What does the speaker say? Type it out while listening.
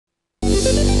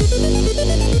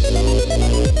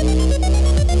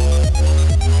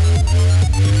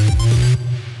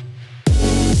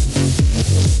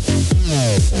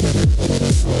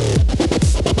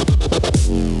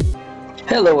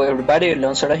Hello everybody,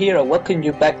 Leonsora here. I welcome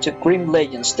you back to Grim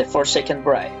Legends, the Forsaken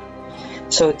Bride.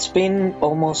 So it's been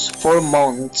almost 4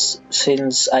 months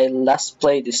since I last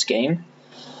played this game,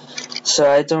 so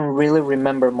I don't really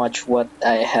remember much what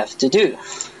I have to do.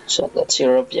 So let's see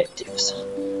our objectives.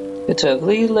 Go to a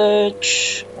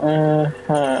village.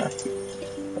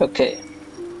 Okay.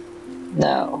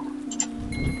 Now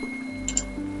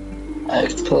I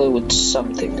play with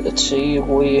something. Let's see,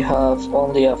 we have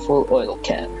only a full oil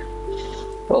can.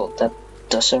 Well, that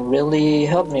doesn't really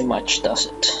help me much, does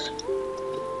it?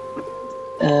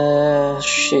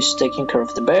 She's taking care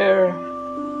of the bear.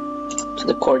 To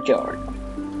the courtyard.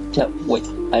 No, wait,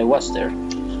 I was there.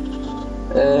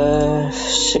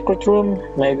 Secret room?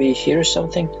 Maybe here's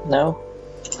something? No?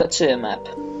 Let's see a map.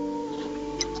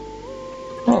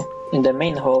 Oh, in the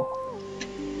main hall.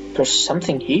 There's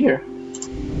something here.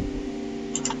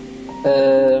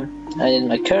 I need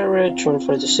my courage, or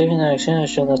for this evening I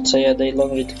shall not say a day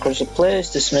longer to cross the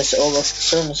place, dismiss all of the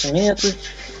sermons immediately.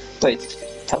 Wait,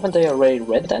 haven't I already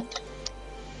read that?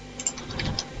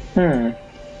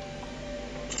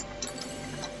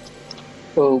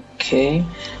 Okay.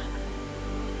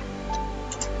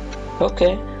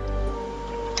 Okay.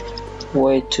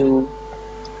 Way to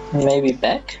maybe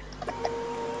back?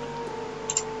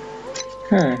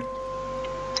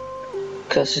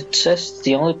 Because it says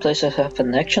the only place I have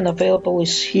an action available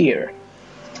is here.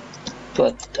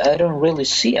 But I don't really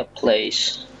see a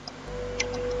place.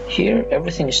 Here,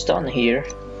 everything is done here.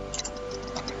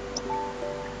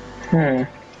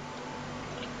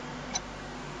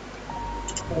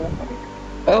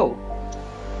 Oh.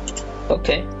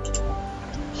 Okay.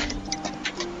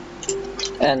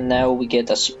 And now we get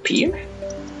a spear?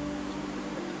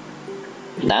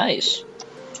 Nice.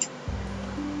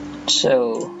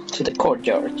 So, to the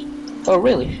courtyard. Oh,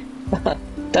 really?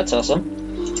 That's awesome.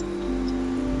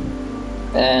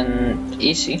 And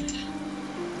easy.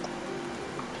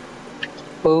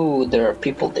 Oh, there are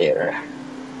people there.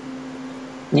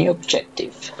 New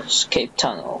objective. Escape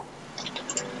tunnel.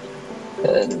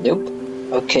 Nope.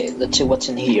 Okay, let's see what's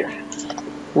in here.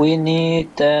 We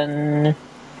need an...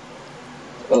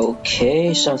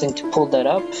 Okay, something to pull that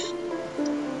up.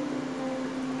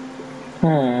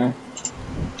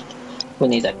 We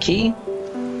need a key.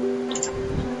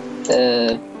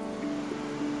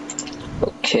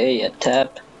 Okay, a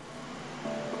tab.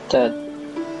 That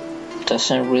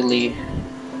doesn't really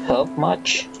help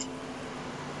much.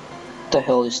 What the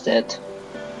hell is that?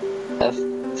 A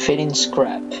fitting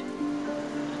scrap.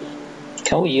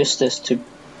 Can we use this to...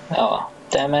 Oh,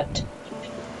 damn it.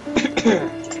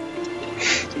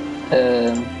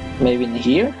 Maybe in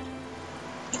here?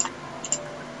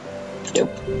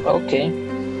 Nope. Okay.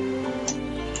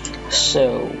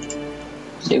 So,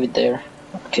 leave it there.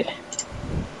 Okay.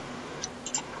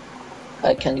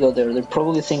 I can't go there. They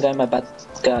probably think I'm a bad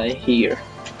guy here.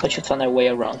 I should find a way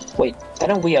around. Wait,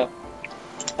 aren't we a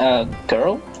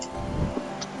girl?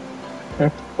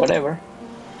 Whatever.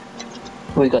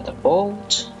 We got a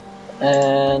bolt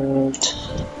and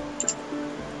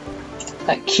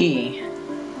a key.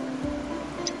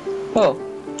 Oh,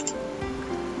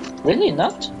 really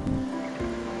not?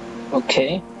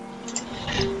 Okay.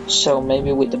 So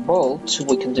maybe with the bolt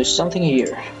we can do something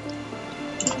here.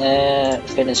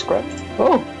 Finish scrap.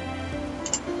 Oh,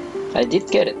 I did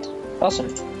get it. Awesome.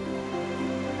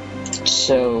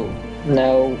 So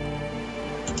now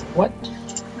what?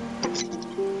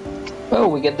 Oh,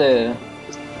 we get the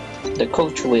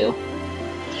coach wheel.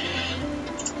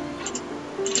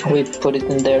 We put it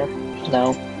in there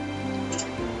now.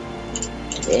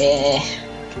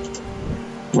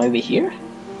 Maybe here?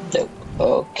 Nope.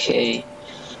 Okay.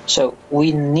 So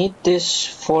we need this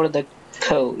for the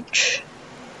coach.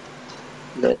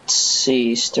 Let's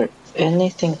see, is there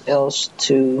anything else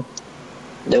to...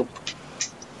 Nope.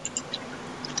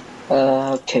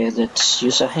 Okay, let's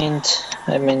use a hint.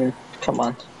 I mean, come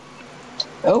on.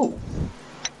 Oh!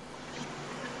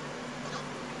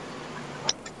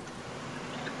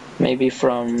 Maybe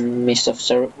from Mist of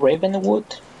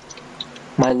Ravenwood?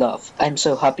 My love, I'm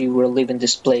so happy we're leaving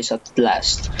this place at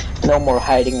last. No more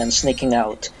hiding and sneaking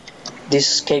out. This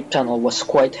escape tunnel was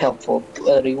quite helpful,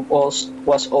 but it was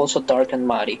also dark and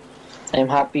muddy. I'm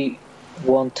happy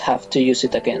won't have to use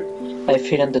it again. I've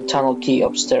hidden the tunnel key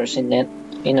upstairs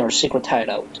in our secret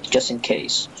hideout, just in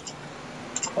case.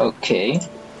 Okay.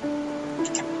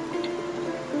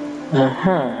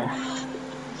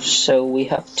 So we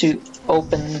have to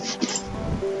open...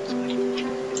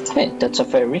 Hey, that's a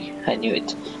ferry. I knew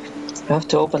it. We have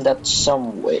to open that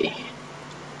some way.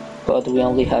 But we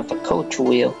only have a coach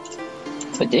wheel.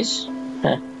 With this?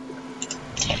 Huh.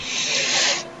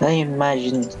 I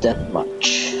imagined that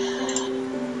much.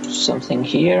 Something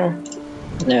here?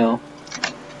 No.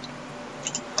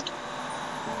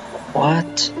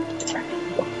 What?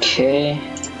 Okay.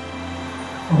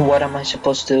 What am I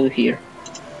supposed to do here?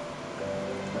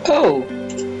 Oh!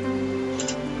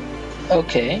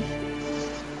 Okay.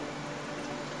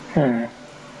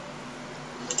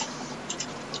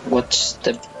 What's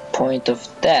the point of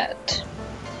that?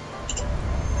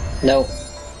 No,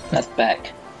 not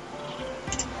back.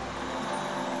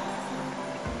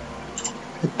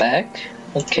 Back?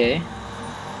 Okay.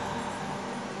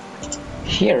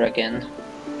 Here again.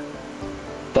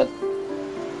 But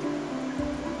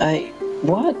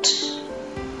what?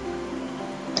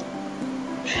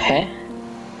 Huh?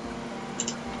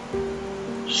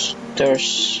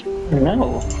 There's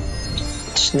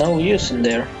no use in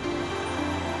there.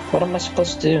 What am I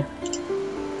supposed to do?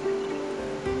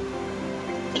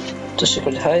 The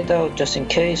secret hideout, just in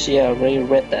case? Yeah, I already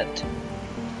read that.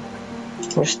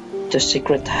 Where's the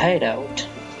secret hideout?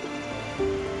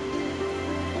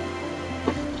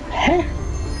 Huh?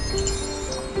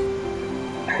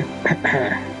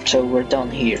 So we're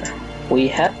done here. We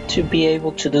have to be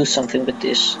able to do something with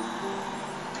this.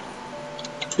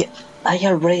 Yeah, I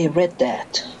already read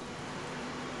that.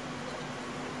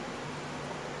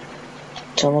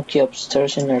 Tomoki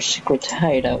upstairs in our secret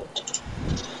hideout.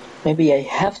 Maybe I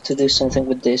have to do something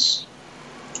with this.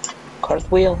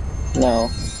 Cartwheel? No.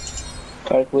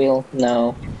 Cartwheel?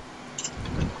 No.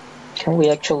 Can we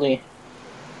actually...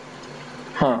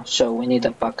 Huh, so we need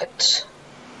a bucket.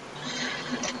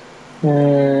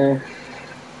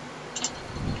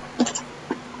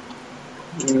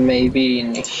 Maybe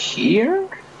in here?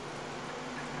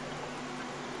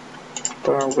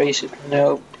 Burn, raise it?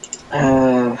 Nope.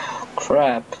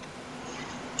 Crap.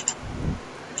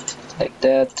 Like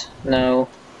that? No.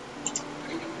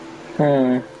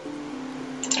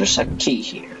 There's a key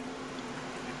here.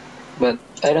 But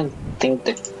I don't think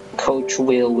the coach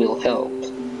wheel will help.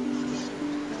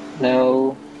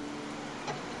 No.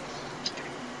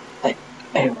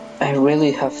 I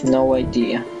really have no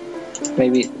idea.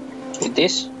 Maybe with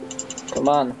this? Come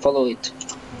on, follow it.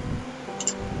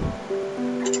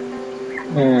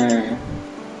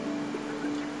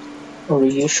 Our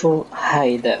usual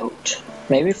hideout.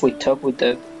 Maybe if we talk with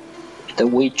the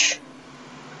witch.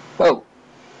 Oh.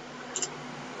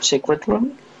 Secret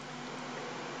room?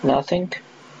 Nothing.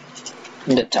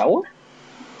 In the tower?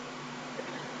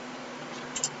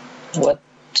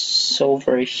 What's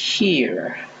over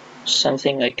here?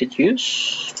 Something I could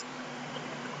use?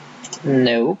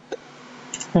 Nope.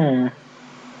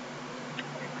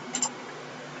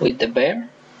 With the bear?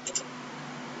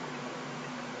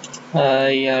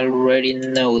 I already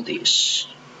know this.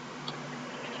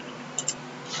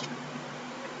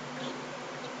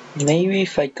 Maybe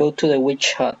if I go to the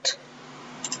witch hut.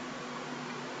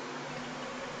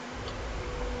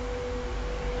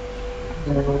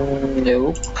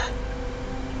 Nope.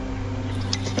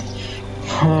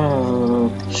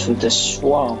 To the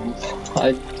swamp?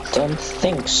 I don't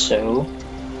think so.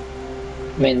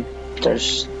 I mean,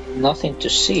 there's nothing to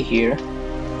see here.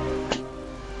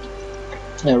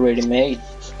 I already made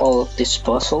all of these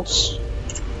puzzles.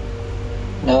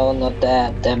 No, not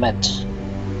that, damn it.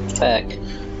 Back.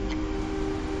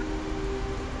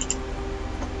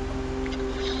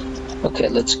 Okay,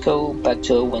 let's go back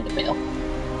to the windmill.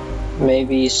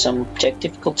 Maybe some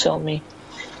objective could tell me.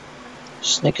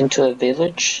 Sneak into a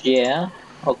village, yeah,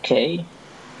 okay.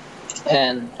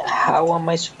 And how am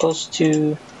I supposed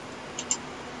to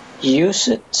use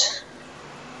it?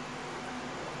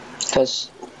 Because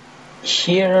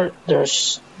here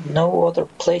there's no other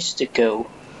place to go.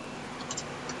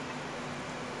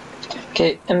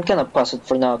 Okay, I'm gonna pause it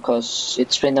for now because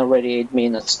it's been already 8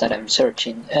 minutes that I'm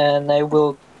searching, and I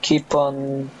will keep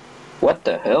on... What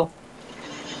the hell?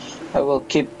 I will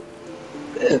keep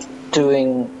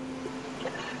doing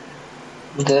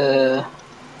the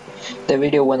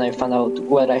video when I find out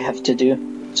what I have to do.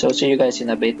 So see you guys in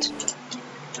a bit.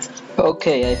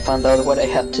 Okay, I found out what I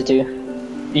have to do.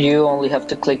 You only have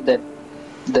to click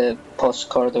the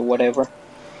postcard or whatever,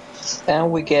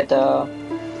 and we get a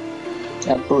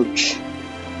brooch.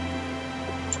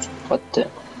 What the...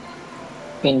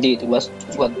 Indeed, what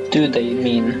do they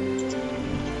mean?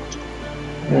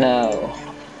 No.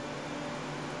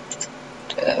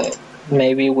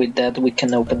 Maybe with that we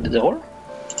can open the door?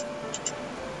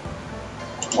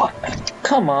 What?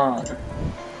 Come on.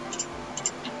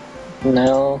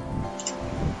 No.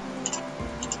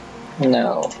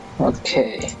 No.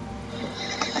 Okay.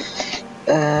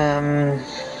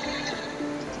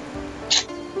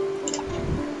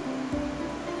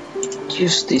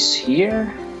 Use this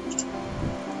here.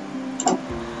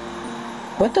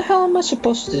 What the hell am I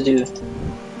supposed to do?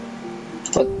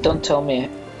 But don't tell me.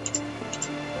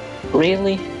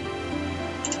 Really?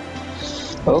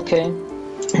 Okay.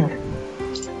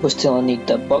 We still need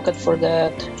the bucket for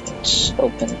that. Let's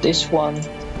open this one.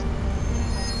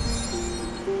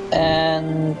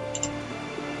 And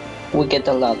we get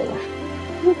a ladder.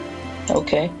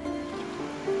 Okay.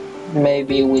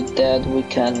 Maybe with that we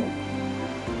can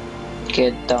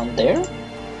get down there?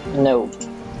 No.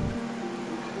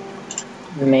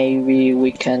 Maybe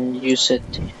we can use it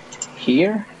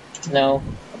here? No.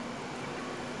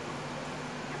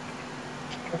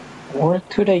 Where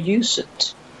could I use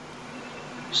it?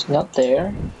 It's not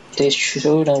there. This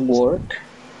shouldn't work.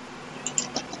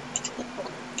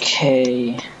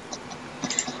 Okay.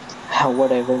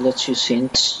 Whatever, let's use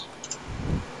hints.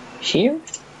 Here?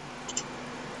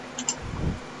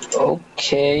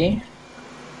 Okay.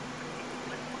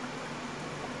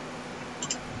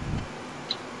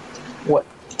 What?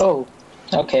 Oh,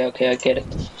 okay, I get it.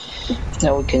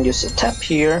 Now we can use the tap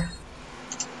here.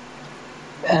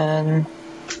 And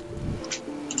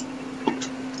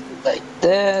like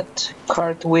that,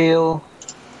 cartwheel,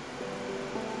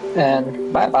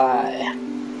 and bye-bye.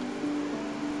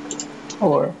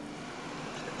 Or,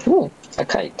 ooh, a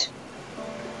kite.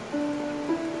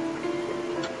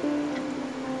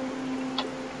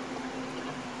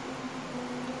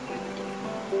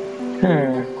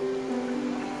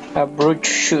 A brooch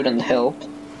shouldn't help.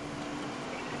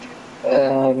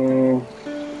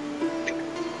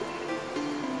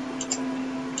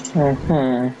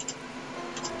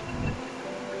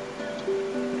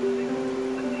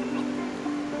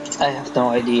 I have no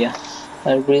idea.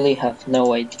 I really have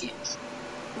no idea.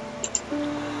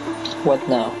 What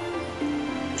now?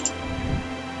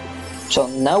 So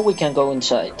now we can go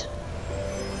inside.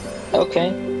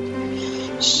 Okay.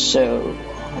 So,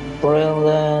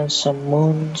 umbrella, some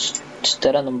moons. Is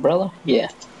that an umbrella? Yeah.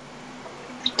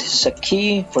 This is a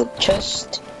key for the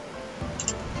chest.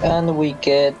 And we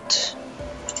get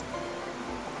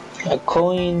a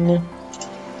coin.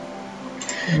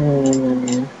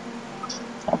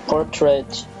 A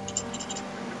portrait.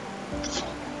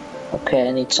 Okay,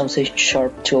 I need something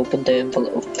sharp to open the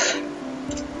envelope.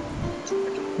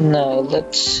 Now,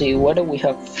 let's see, what do we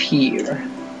have here?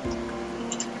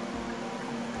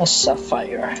 A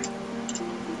sapphire.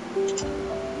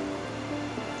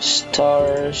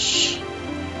 Stars.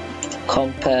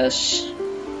 Compass.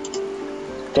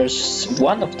 There's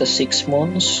one of the 6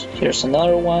 moons. Here's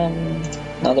another one.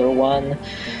 Another one.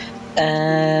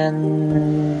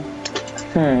 And...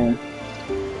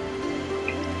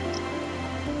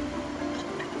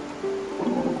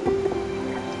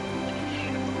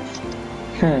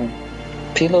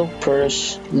 Pillow,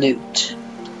 purse, loot.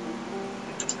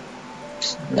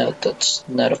 No, that's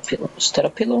not a pillow. Is that a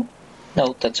pillow?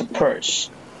 No, that's a purse.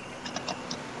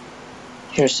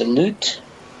 Here's the loot.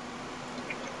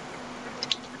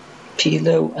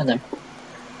 Pillow and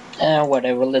a...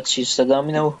 whatever, let's use the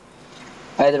domino.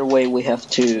 Either way, we have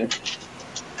to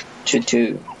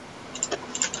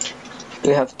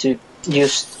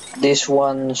use this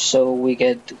one so we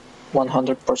get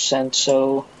 100%,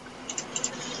 so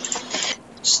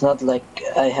it's not like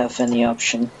I have any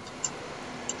option.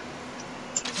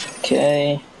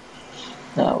 Okay,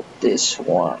 now this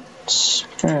one's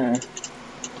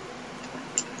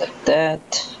like that,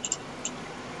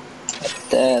 like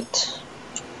that,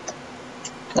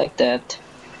 like that.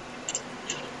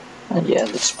 And yeah,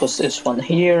 let's put this one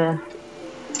here.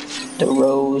 The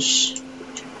rose,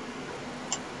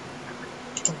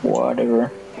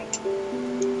 water.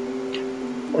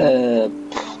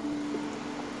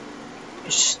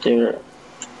 Is there?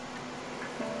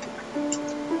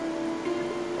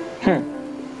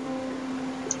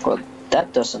 Well,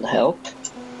 that doesn't help,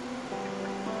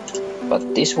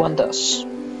 but this one does.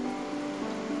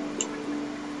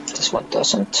 This one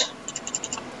doesn't.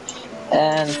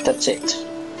 And that's it.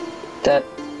 That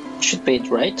should be it,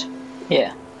 right?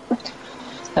 Yeah.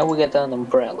 Now we get an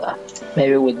umbrella.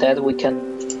 Maybe with that we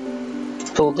can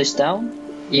pull this down?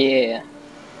 Yeah.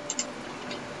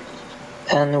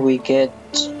 And we get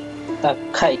a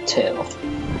kite tail.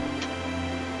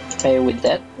 Maybe with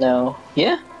that? No.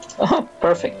 Yeah? Oh,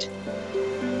 perfect.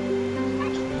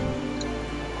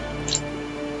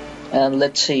 And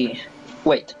let's see.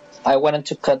 Wait, I wanted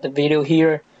to cut the video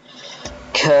here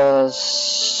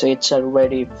because it's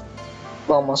already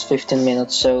almost 15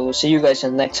 minutes. So see you guys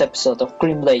in the next episode of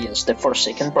Grim Legends: The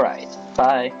Forsaken Bride.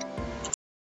 Bye.